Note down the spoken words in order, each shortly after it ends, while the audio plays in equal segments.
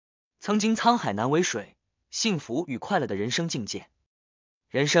曾经沧海难为水，幸福与快乐的人生境界。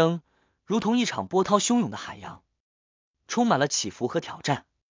人生如同一场波涛汹涌的海洋，充满了起伏和挑战。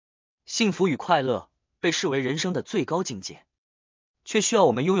幸福与快乐被视为人生的最高境界，却需要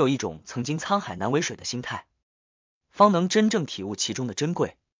我们拥有一种曾经沧海难为水的心态，方能真正体悟其中的珍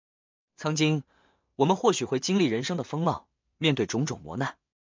贵。曾经，我们或许会经历人生的风浪，面对种种磨难，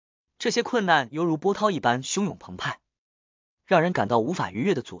这些困难犹如波涛一般汹涌澎湃，让人感到无法逾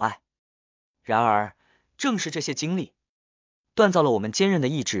越的阻碍。然而，正是这些经历，锻造了我们坚韧的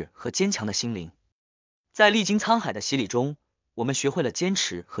意志和坚强的心灵。在历经沧海的洗礼中，我们学会了坚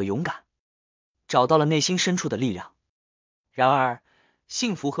持和勇敢，找到了内心深处的力量。然而，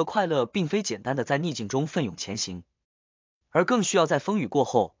幸福和快乐并非简单的在逆境中奋勇前行，而更需要在风雨过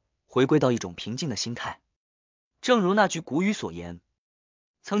后，回归到一种平静的心态。正如那句古语所言，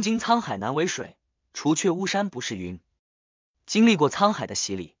曾经沧海难为水，除却巫山不是云。经历过沧海的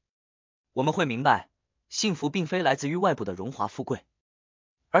洗礼，我们会明白，幸福并非来自于外部的荣华富贵，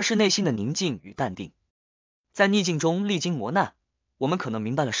而是内心的宁静与淡定。在逆境中历经磨难，我们可能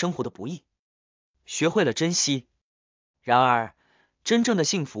明白了生活的不易，学会了珍惜。然而，真正的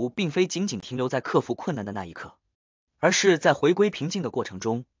幸福并非仅仅停留在克服困难的那一刻，而是在回归平静的过程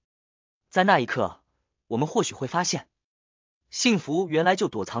中。在那一刻，我们或许会发现，幸福原来就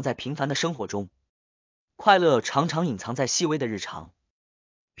躲藏在平凡的生活中，快乐常常隐藏在细微的日常。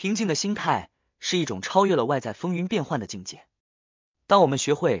平静的心态是一种超越了外在风云变幻的境界。当我们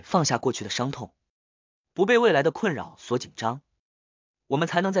学会放下过去的伤痛，不被未来的困扰所紧张，我们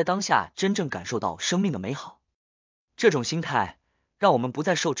才能在当下真正感受到生命的美好。这种心态让我们不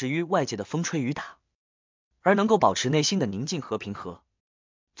再受制于外界的风吹雨打，而能够保持内心的宁静和平和。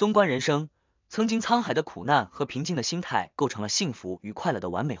纵观人生，曾经沧海的苦难和平静的心态构成了幸福与快乐的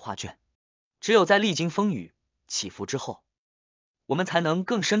完美画卷。只有在历经风雨起伏之后，我们才能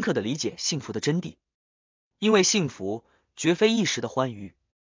更深刻地理解幸福的真谛。因为幸福绝非一时的欢愉，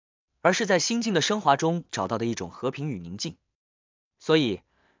而是在心境的升华中找到的一种和平与宁静。所以，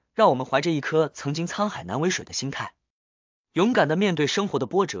让我们怀着一颗曾经沧海难为水的心态，勇敢地面对生活的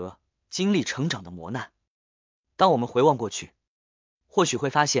波折，经历成长的磨难。当我们回望过去，或许会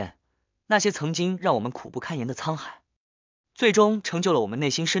发现，那些曾经让我们苦不堪言的沧海，最终成就了我们内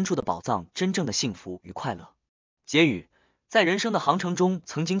心深处的宝藏，真正的幸福与快乐。结语：在人生的航程中，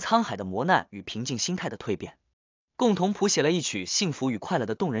曾经沧海的磨难与平静心态的蜕变，共同谱写了一曲幸福与快乐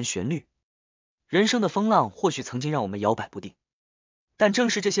的动人旋律。人生的风浪或许曾经让我们摇摆不定，但正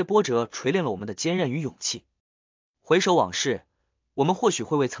是这些波折锤炼了我们的坚韧与勇气。回首往事，我们或许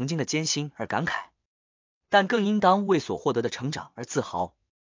会为曾经的艰辛而感慨，但更应当为所获得的成长而自豪。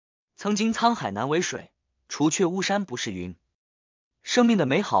曾经沧海难为水，除却巫山不是云。生命的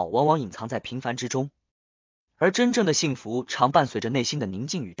美好往往隐藏在平凡之中，而真正的幸福常伴随着内心的宁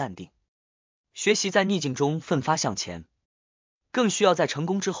静与淡定。学习在逆境中奋发向前，更需要在成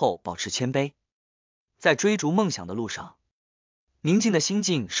功之后保持谦卑。在追逐梦想的路上，宁静的心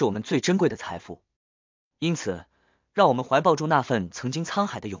境是我们最珍贵的财富。因此，让我们怀抱住那份曾经沧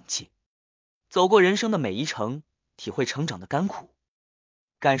海的勇气，走过人生的每一程，体会成长的甘苦，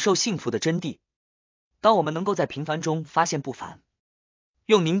感受幸福的真谛。当我们能够在平凡中发现不凡，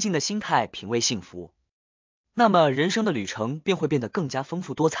用宁静的心态品味幸福，那么人生的旅程便会变得更加丰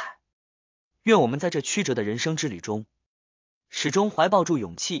富多彩。愿我们在这曲折的人生之旅中，始终怀抱住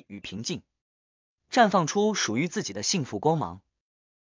勇气与平静，绽放出属于自己的幸福光芒。